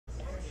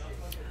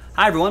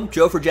Hi everyone,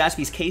 Joe for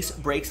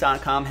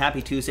JaspysCaseBreaks.com.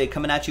 Happy Tuesday,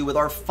 coming at you with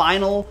our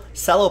final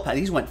Cello pack.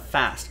 These went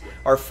fast.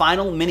 Our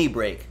final mini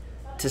break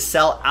to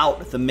sell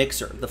out the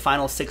mixer. The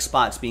final 6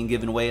 spots being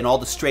given away, and all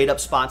the straight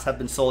up spots have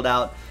been sold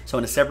out. So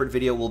in a separate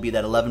video will be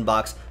that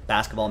 11-box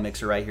basketball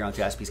mixer right here on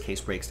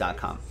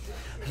JaspysCaseBreaks.com.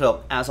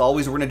 So as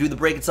always, we're gonna do the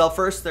break itself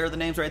first. There are the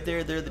names right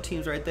there. There are the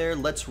teams right there.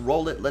 Let's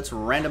roll it. Let's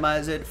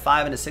randomize it.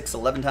 5 and a 6,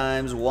 11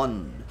 times.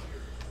 1,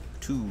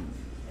 2,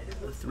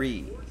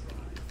 3,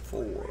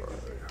 4,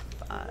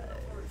 5,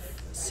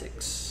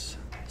 6,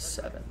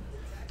 7,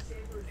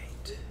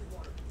 8,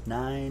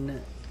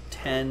 9,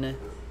 10,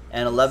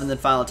 and 11th and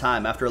final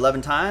time. After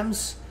 11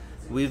 times,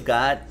 we've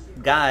got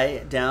Guy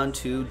down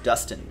to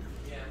Dustin.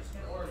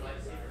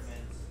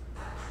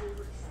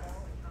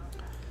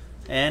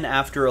 And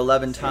after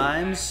 11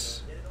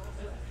 times,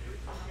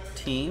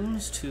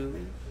 teams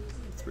 2,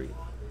 3,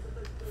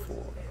 4,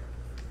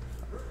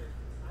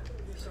 5,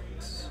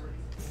 6.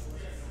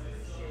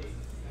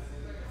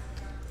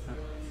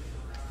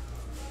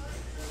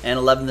 And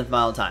 11th and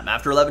final time.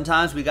 After 11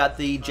 times, we got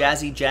the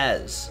Jazzy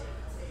Jazz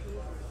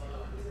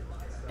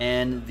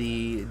and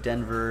the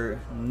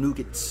Denver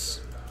Nuggets.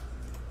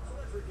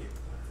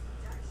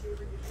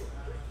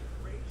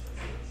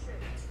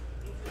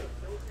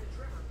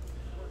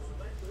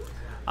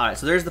 All right,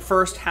 so there's the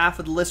first half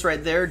of the list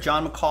right there.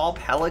 John McCall,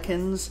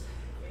 Pelicans,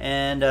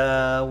 and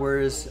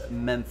where's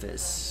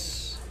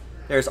Memphis?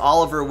 There's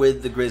Oliver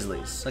with the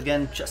Grizzlies.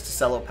 Again, just a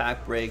Cello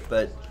pack break,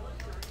 but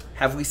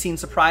have we seen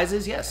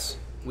surprises? Yes,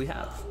 we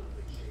have.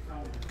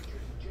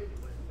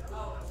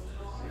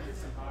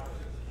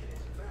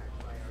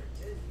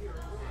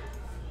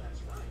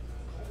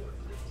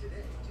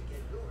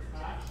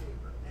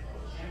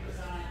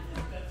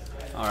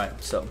 All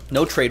right, so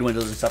no trade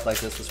windows and stuff like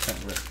this. Let's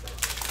print it.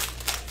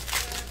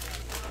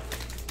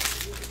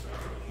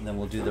 And then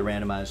we'll do the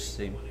randomized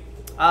see.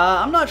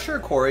 I'm not sure,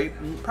 Corey.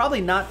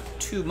 Probably not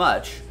too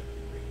much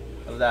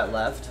of that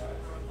left.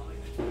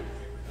 All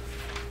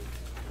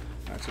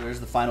right, so there's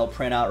the final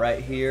printout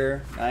right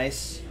here.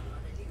 Nice.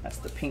 That's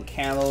the pink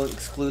camo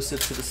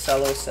exclusive to the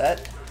Cello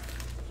set.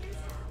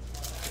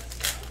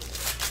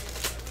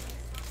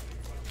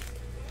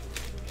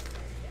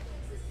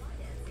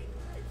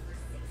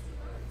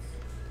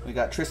 We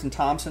got Tristan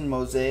Thompson,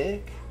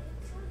 Mosaic.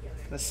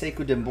 The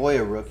Sekou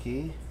Demboya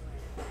rookie.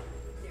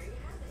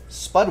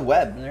 Spud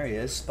Webb, there he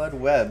is, Spud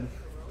Webb.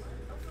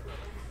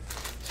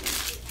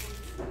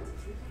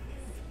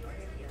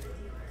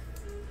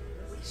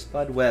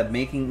 Spud Webb,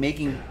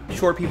 making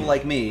short people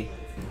like me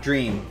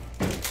dream.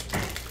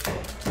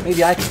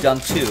 Maybe I could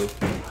dunk too.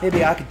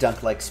 Maybe I could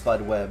dunk like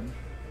Spud Webb.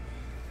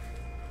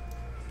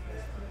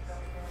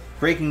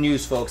 Breaking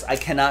news, folks, I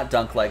cannot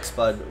dunk like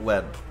Spud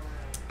Webb.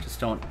 Just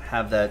don't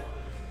have the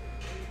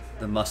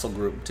muscle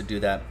group to do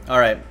that. All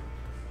right.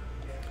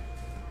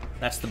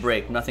 That's the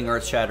break. Nothing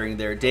earth-shattering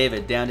there.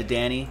 David, down to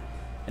Danny,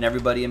 and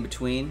everybody in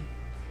between.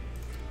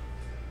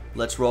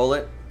 Let's roll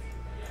it.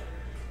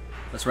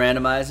 Let's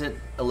randomize it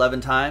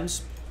 11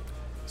 times.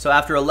 So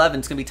after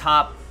 11, it's going to be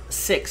top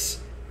 6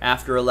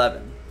 after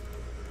 11.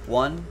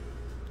 1,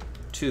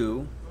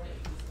 2,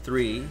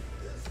 3,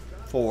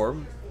 4,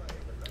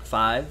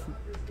 5,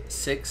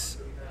 6,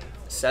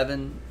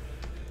 7,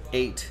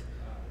 8,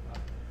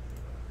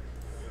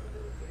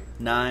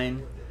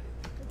 9,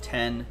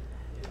 10,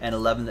 and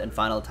 11th and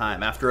final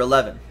time. After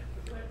 11.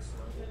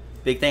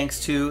 Big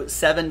thanks to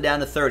 7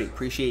 down to 30.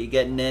 Appreciate you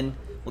getting in.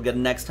 We'll get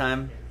them next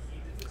time.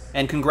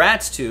 And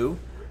congrats to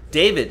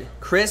David,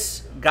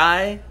 Chris,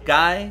 Guy,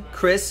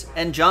 Chris,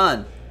 and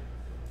John.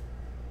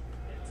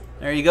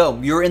 There you go.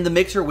 You're in the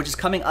mixer, which is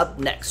coming up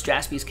next.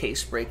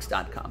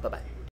 JaspysCaseBreaks.com. Bye-bye.